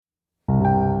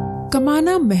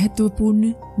कमाना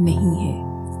महत्वपूर्ण नहीं है,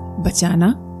 बचाना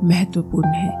महत्वपूर्ण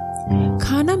है।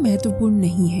 खाना महत्वपूर्ण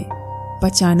नहीं है,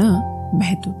 पचाना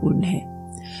महत्वपूर्ण है।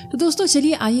 तो दोस्तों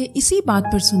चलिए आइए इसी बात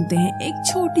पर सुनते हैं एक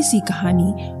छोटी सी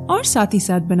कहानी और साथ ही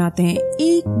साथ बनाते हैं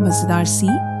एक मजेदार सी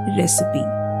recipe.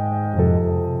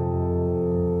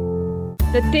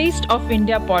 The test of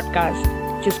India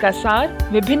podcast, जिसका सार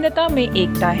विभिन्नता में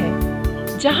एकता है,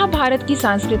 जहां भारत की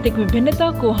सांस्कृतिक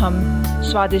विभिन्नता को हम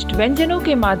स्वादिष्ट व्यंजनों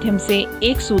के माध्यम से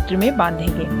एक सूत्र में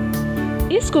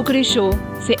बांधेंगे। इस कुकरी शो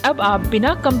से अब आप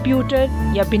बिना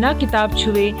कंप्यूटर या बिना किताब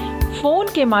छुए फोन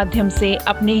के माध्यम से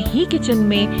अपने ही किचन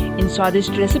में इन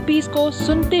स्वादिष्ट रेसिपीज को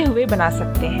सुनते हुए बना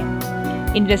सकते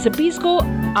हैं। इन रेसिपीज को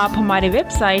आप हमारे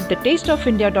वेबसाइट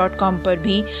thetasteofindia.com पर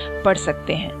भी पढ़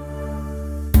सकते हैं।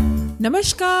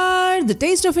 नमस्कार, the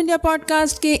test of India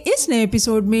podcast के इस नए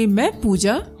एपिसोड में मैं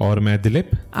पूजा और मैं दिलीप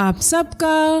आप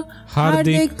सबका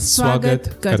हार्दिक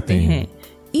स्वागत करते हैं।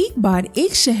 एक बार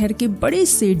एक शहर के बड़े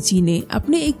सेठ जी ने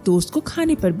अपने एक दोस्त को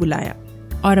खाने पर बुलाया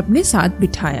और अपने साथ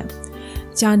बिठाया।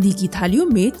 चांदी की थालियों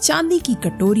में चांदी की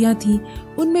कटोरियां थी,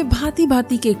 उनमें भांति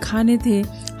भांति के खाने थे।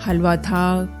 हलवा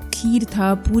था, खीर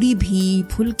था, पूरी भी,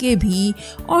 फुलके भी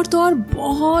और तो और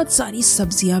बहुत सारी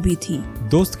सब्जियां भी थी।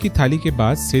 दोस्त की थाली के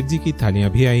बाद सेठ जी की थालियां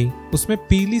भी आई। उसमें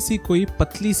पीली सी कोई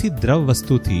पतली सी द्रव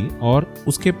वस्तु थी और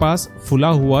उसके पास फुला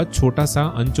हुआ छोटा सा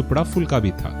अनचुपड़ा फुलका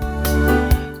भी था।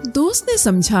 दोस्त ने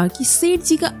समझा कि सेठ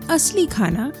जी का असली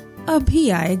खाना अभी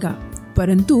आएगा,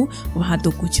 परंतु वहाँ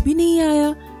तो कुछ भी नहीं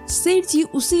आया। सेठ जी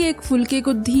उसी एक फुलके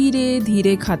को धीरे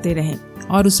धीरे खाते रहे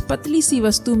और उस पतली सी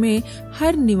वस्तु में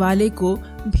हर निवाले को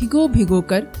भिगो भिगो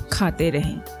कर खाते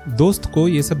रहे। दोस्त को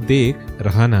ये सब देख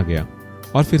रहा ना गया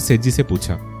और फिर सेठ जी से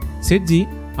पूछा, सेठ जी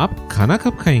आप खाना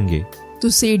कब खाएंगे? तो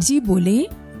सेठ जी बोले,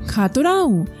 खा तो रहा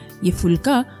हूँ, ये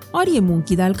फुलका और ये मूंग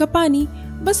की दाल का पानी,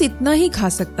 बस इतना ही खा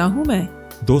सकता हूँ मैं।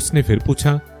 दोस्त ने फिर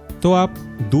पूछा, तो आप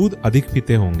दूध अधिक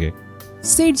पीते होंगे?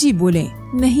 सेठ जी बोले,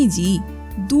 नहीं जी,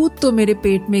 दूध तो मेरे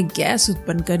पेट में गैस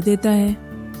उत्पन्न कर देता है।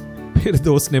 फिर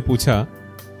दोस्त ने पूछा,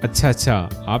 अच्छा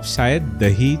आप शायद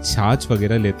दही छाछ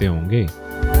वगैरह लेते होंगे?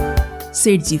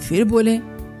 सेठ जी फिर बोले,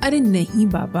 अरे नहीं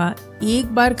बाबा,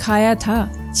 एक बार खाया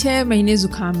था, 6 महीने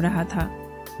जुकाम रहा था।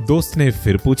 दोस्त ने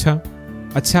फिर पूछा,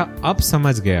 अच्छा अब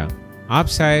समझ गया, आप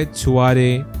शायद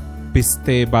छुआरे,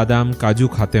 पिस्ते, बादाम, काजू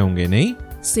खाते होंगे नहीं?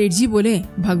 सेठ जी बोले,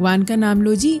 भगवान का नाम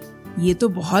लो जी, ये तो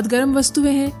बहुत गर्म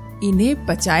वस्तुएं हैं, इन्हें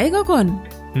पचाएगा कौन?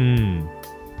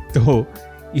 तो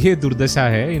ये दुर्दशा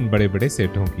है इन बड़े बड़े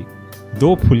सेठों की।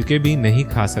 2 फुलके भी नहीं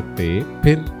खा सकते,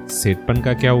 फिर सेठपन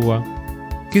का क्या हुआ?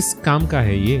 किस काम का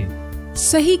है ये?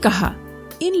 सही कहा।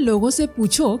 इन लोगों से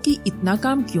पूछो कि इतना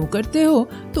काम क्यों करते हो,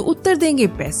 तो उत्तर देंगे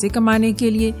पैसे कमाने के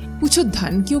लिए। पूछो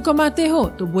धन क्यों कमाते हो,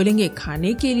 तो बोलेंगे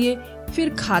खाने के लिए। फिर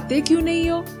खाते क्यों नहीं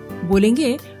हो,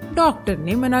 बोलेंगे डॉक्टर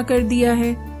ने मना कर दिया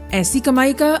है। ऐसी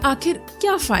कमाई का आखिर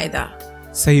क्या फायदा?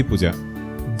 सही पूजा।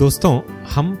 दोस्तों,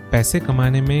 हम पैसे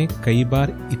कमाने में कई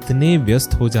बार इतने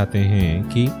व्यस्त हो जाते हैं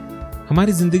कि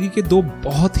हमारी जिंदगी के 2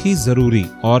 बहुत ही जरूरी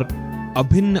और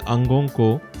अभिन्न अंगों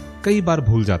को कई बार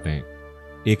भूल जाते हैं।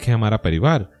 एक है हमारा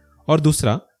परिवार और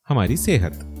दूसरा हमारी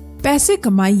सेहत। पैसे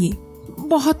कमाइए,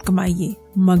 बहुत कमाइए,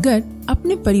 मगर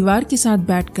अपने परिवार के साथ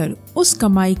बैठकर उस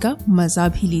कमाई का मजा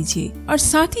भी लीजिए और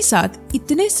साथ ही साथ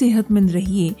इतने सेहतमंद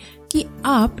रहिए कि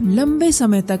आप लंबे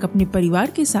समय तक अपने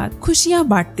परिवार के साथ खुशियां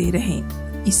बांटते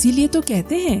रहें। इसीलिए तो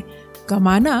कहते हैं,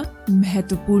 कमाना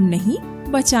महत्वपूर्ण नहीं,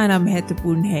 बचाना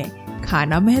महत्वपूर्ण है।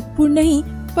 खाना महत्वपूर्ण नहीं,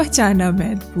 पचाना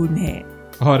महत्वपूर्ण है।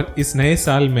 और इस नए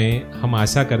साल में हम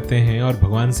आशा करते हैं और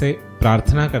भगवान से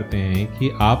प्रार्थना करते हैं कि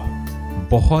आप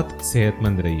बहुत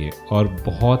सेहतमंद रहिए और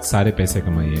बहुत सारे पैसे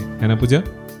कमाइए, है ना पूजा?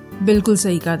 बिल्कुल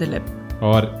सही कहा दिलीप।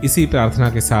 और इसी प्रार्थना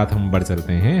के साथ हम बढ़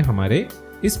चलते हैं हमारे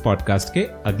इस पॉडकास्ट के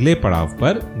अगले पड़ाव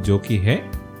पर, जो कि है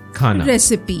खाना,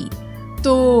 रेसिपी।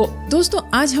 तो दोस्तों,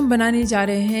 आज हम बनाने जा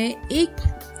रहे हैं एक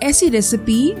ऐसी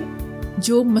रेसिपी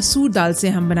जो मसूर दाल से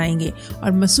हम बनाएंगे।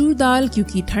 और मसूर दाल,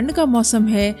 क्योंकि ठंड का मौसम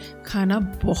है, खाना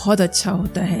बहुत अच्छा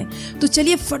होता है। तो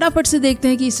चलिए फटाफट से देखते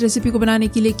हैं कि इस रेसिपी को बनाने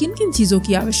के लिए किन किन चीजों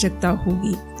की आवश्यकता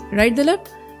होगी। राइट दिलीप,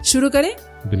 शुरू करें?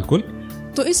 बिल्कुल।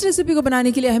 तो इस रेसिपी को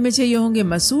बनाने के लिए हमें चाहिए होंगे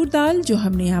मसूर दाल, जो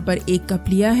हमने यहाँ पर 1 कप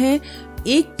लिया है,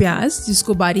 1 प्याज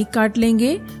जिसको बारीक काट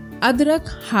लेंगे, अदरक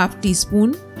 ½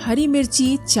 टीस्पून, हरी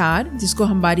मिर्ची 4 जिसको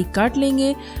हम बारीक काट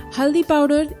लेंगे, हल्दी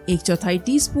पाउडर 1/4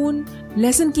 टीस्पून,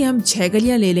 लहसुन की हम 6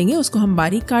 कलियां ले लेंगे, उसको हम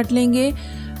बारीक काट लेंगे,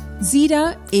 जीरा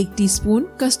 1 teaspoon,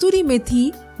 kasuri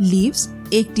methi leaves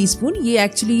 1 teaspoon, ये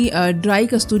एक्चुअली ड्राई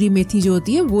कस्तूरी मेथी जो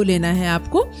होती है वो लेना है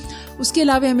आपको। उसके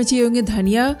अलावा हमें चाहिए होंगे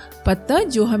धनिया पत्ता,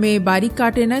 जो हमें बारीक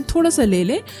काट लेना है, थोड़ा सा ले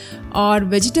लें, और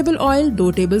वेजिटेबल ऑयल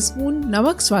 2 टेबलस्पून,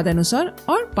 नमक स्वाद अनुसार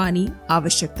और पानी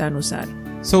आवश्यकता अनुसार।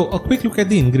 So a quick look at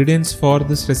the ingredients for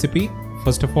this recipe.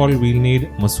 First of all, we'll need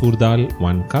Masoor Dal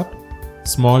 1 cup,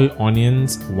 small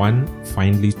onions 1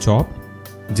 finely chopped,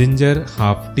 ginger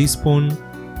half teaspoon,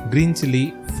 green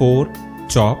chili 4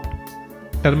 chopped,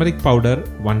 turmeric powder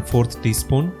 1/4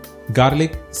 teaspoon,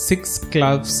 garlic 6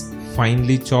 cloves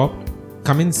finely chopped,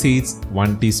 cumin seeds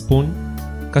 1 teaspoon,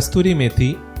 kasturi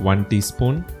methi 1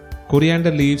 teaspoon,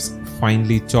 coriander leaves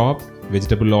finely chopped,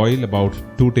 vegetable oil about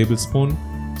 2 tablespoon,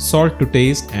 salt to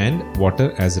taste and water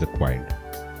as required.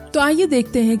 तो आइए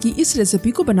देखते हैं कि इस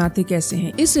recipe को बनाते कैसे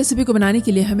हैं। इस रेसिपी को बनाने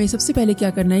के लिए हमें सबसे पहले क्या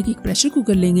करना है कि एक प्रेशर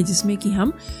कुकर लेंगे जिसमें कि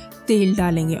हम तेल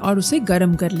डालेंगे और उसे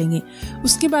गर्म कर लेंगे।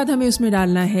 उसके बाद हमें उसमें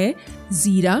डालना है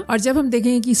जीरा, और जब हम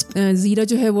देखेंगे कि जीरा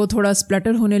जो है वो थोड़ा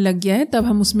स्प्लटर होने लग गया है तब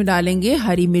हम उसमें डालेंगे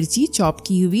हरी मिर्ची चॉप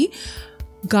की हुई,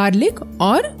 गार्लिक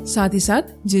और साथ ही साथ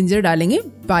जिंजर डालेंगे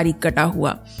बारीक कटा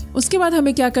हुआ। उसके बाद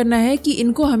हमें क्या करना है कि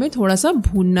इनको हमें थोड़ा सा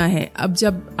भूनना है। अब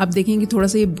जब आप देखेंगे थोड़ा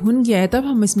सा ये भून गया है तब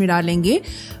हम इसमें डालेंगे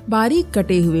बारीक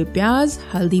कटे हुए प्याज,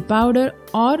 हल्दी पाउडर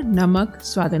और नमक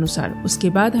स्वाद अनुसार। उसके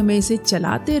बाद हमें इसे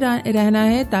चलाते रहना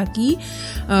है ताकि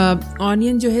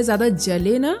ऑनियन जो है ज़्यादा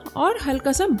जले ना और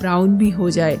हल्का सा ब्राउन भी हो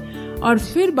जाए। और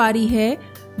फिर बारी है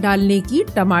डालने की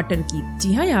टमाटर की।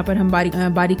 जी हाँ, यहाँ पर हम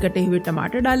बारीक कटे हुए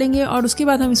टमाटर डालेंगे और उसके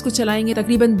बाद हम इसको चलाएंगे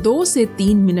तकरीबन 2 से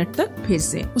 3 मिनट तक फिर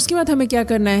से। उसके बाद हमें क्या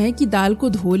करना है कि दाल को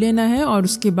धो लेना है और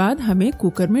उसके बाद हमें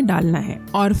कुकर में डालना है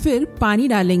और फिर पानी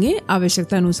डालेंगे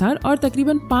आवश्यकता अनुसार और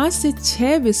तकरीबन 5 से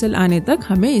 6 विसल आने तक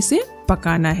हमें इसे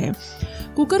पकाना है।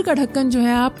 कुकर का ढक्कन जो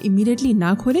है आप इमीडिएटली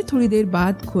ना खोलें, थोड़ी देर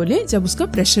बाद खोलें जब उसका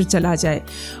प्रेशर चला जाए।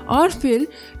 और फिर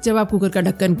जब आप कुकर का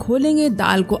ढक्कन खोलेंगे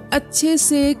दाल को अच्छे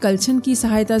से कलछन की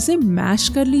सहायता से मैश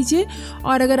कर लीजिए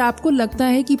और अगर आपको लगता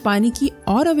है कि पानी की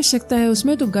और आवश्यकता है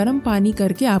उसमें तो गर्म पानी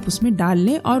करके आप उसमें डाल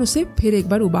लें और उसे फिर एक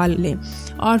बार उबाल लें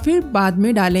और फिर बाद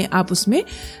में डालें आप उसमें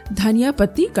धनिया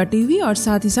पत्ती कटी हुई और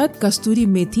साथ ही साथ कस्तूरी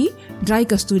मेथी, ड्राई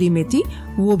कस्तूरी मेथी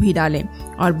वो भी डालें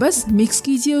और बस मिक्स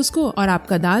कीजिए उसको और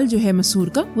आपका दाल जो है मसूर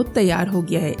का वो तैयार हो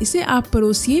गया है। इसे आप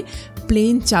परोसिए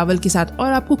प्लेन चावल के साथ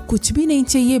और आपको कुछ भी नहीं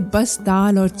चाहिए, बस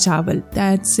दाल और चावल,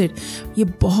 दैट्स इट। ये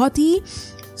बहुत ही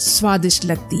स्वादिष्ट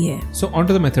लगती है। So on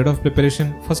to the method of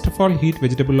preparation. First of all, heat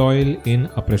vegetable oil in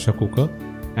a pressure cooker.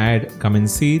 Add cumin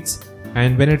seeds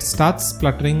and when it starts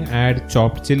spluttering, add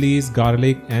chopped chilies,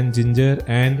 garlic and ginger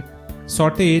and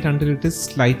saute it until it is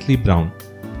slightly brown.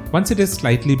 Once it is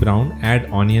slightly brown,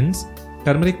 add onions,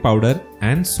 turmeric powder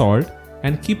and salt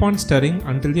and keep on stirring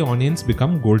until the onions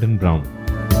become golden brown.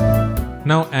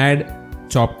 Now add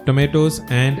chopped tomatoes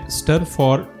and stir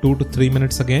for 2 to 3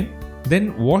 minutes again.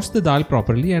 Then wash the dal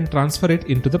properly and transfer it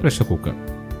into the pressure cooker.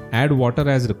 Add water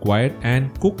as required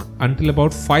and cook until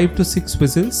about 5 to 6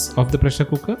 whistles of the pressure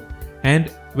cooker. And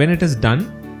when it is done,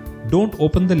 don't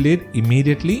open the lid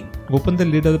immediately. Open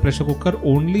the lid of the pressure cooker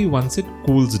only once it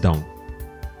cools down.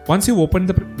 Once you open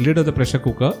the lid of the pressure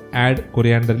cooker, add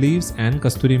coriander leaves and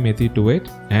kasturi methi to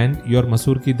it and your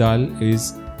masoor ki dal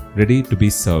is ready to be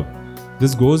served.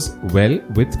 This goes well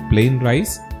with plain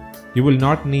rice. You will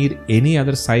not need any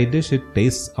other side dish. It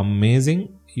tastes amazing.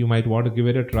 You might want to give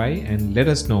it a try and let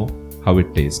us know how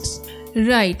it tastes.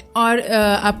 Right और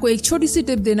आपको एक छोटी सी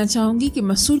tip देना चाहूंगी कि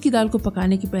मसूर की दाल को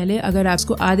पकाने के पहले अगर आप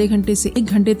इसको आधे घंटे से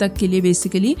 1 घंटे तक के लिए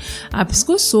बेसिकली आप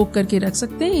इसको सोक करके रख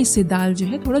सकते हैं। इससे दाल जो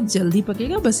है थोड़ा जल्दी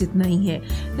पकेगा, बस इतना ही है।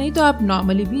 नहीं तो आप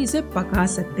नॉर्मली भी इसे पका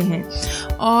सकते हैं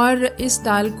और इस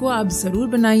दाल को आप ज़रूर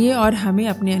बनाइए और हमें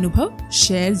अपने अनुभव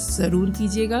शेयर ज़रूर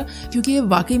कीजिएगा क्योंकि ये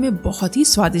वाकई में बहुत ही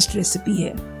स्वादिष्ट रेसिपी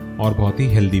है और बहुत ही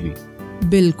हेल्दी भी।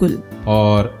 बिल्कुल।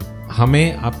 और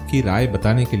हमें आपकी राय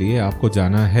बताने के लिए आपको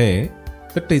जाना है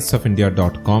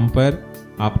thetasteofindia.com पर।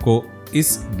 आपको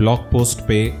इस ब्लॉग पोस्ट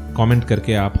पे कमेंट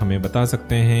करके आप हमें बता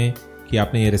सकते हैं कि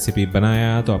आपने ये रेसिपी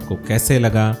बनाया तो आपको कैसे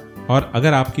लगा और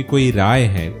अगर आपकी कोई राय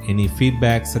है, एनी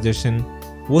फीडबैक, सजेशन,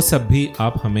 वो सब भी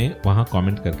आप हमें वहाँ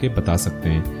कमेंट करके बता सकते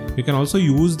हैं। You can also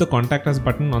use the contact us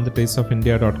button on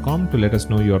thetasteofindia.com to let us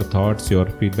know your thoughts, your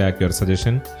feedback, your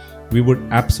suggestion. We would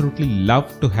absolutely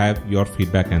love to have your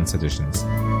feedback and suggestions.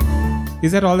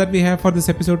 Is that all that we have for this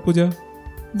episode, Pooja?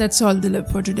 That's all the love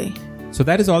for today. So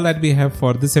that is all that we have for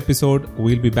this episode.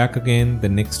 We'll be back again the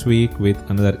next week with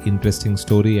another interesting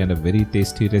story and a very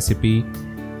tasty recipe.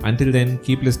 Until then,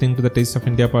 keep listening to the Taste of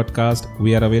India podcast.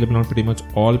 We are available on pretty much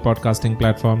all podcasting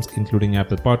platforms, including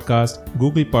Apple Podcast,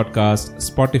 Google Podcast,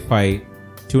 Spotify,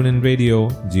 TuneIn Radio,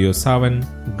 JioSaavn,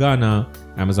 Gaana,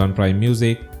 Amazon Prime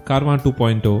Music, Carvaan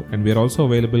 2.0, and we are also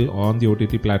available on the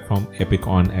OTT platform Epic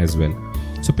On as well.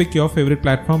 So pick your favorite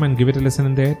platform and give it a listen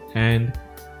in there. And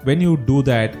when you do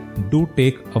that, do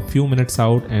take a few minutes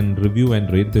out and review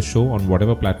and rate the show on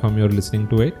whatever platform you're listening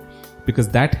to it, because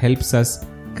that helps us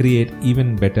create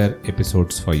even better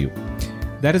episodes for you.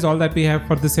 that is all that we have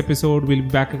for this episode. We'll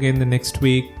be back again the next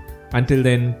week. Until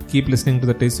then, keep listening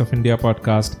to the Taste of India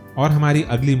podcast. और हमारी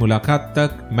अगली मुलाकात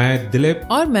तक मैं दिलीप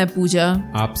और मैं पूजा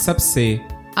आप सबसे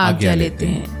आज्ञा लेते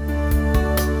हैं।